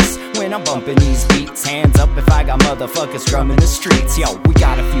release when I'm bumping these beats. Hands up if I got motherfuckers drumming the streets. Yo, we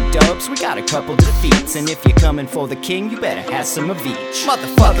got a few dubs, we got a couple defeats. And if you're coming for the king, you better have some of each.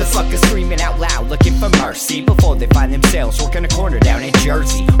 Motherfuckers screaming out loud, looking for mercy before they find themselves working a corner down in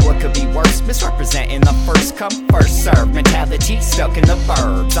Jersey. What could be worse? Misrepresenting the first come, first serve mentality stuck in the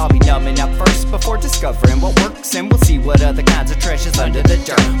burbs. I'll be numbing up first before discovering what works, and we'll see what other kinds of treasures under the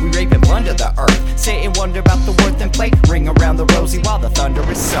dirt. We rape and plunder the earth, sit and wonder about the worth and play. Ring around the rosy while the thunder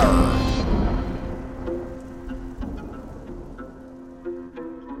is served.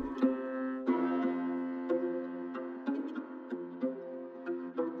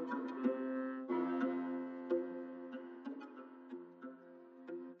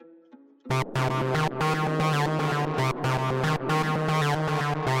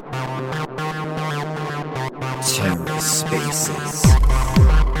 TerraSpaces.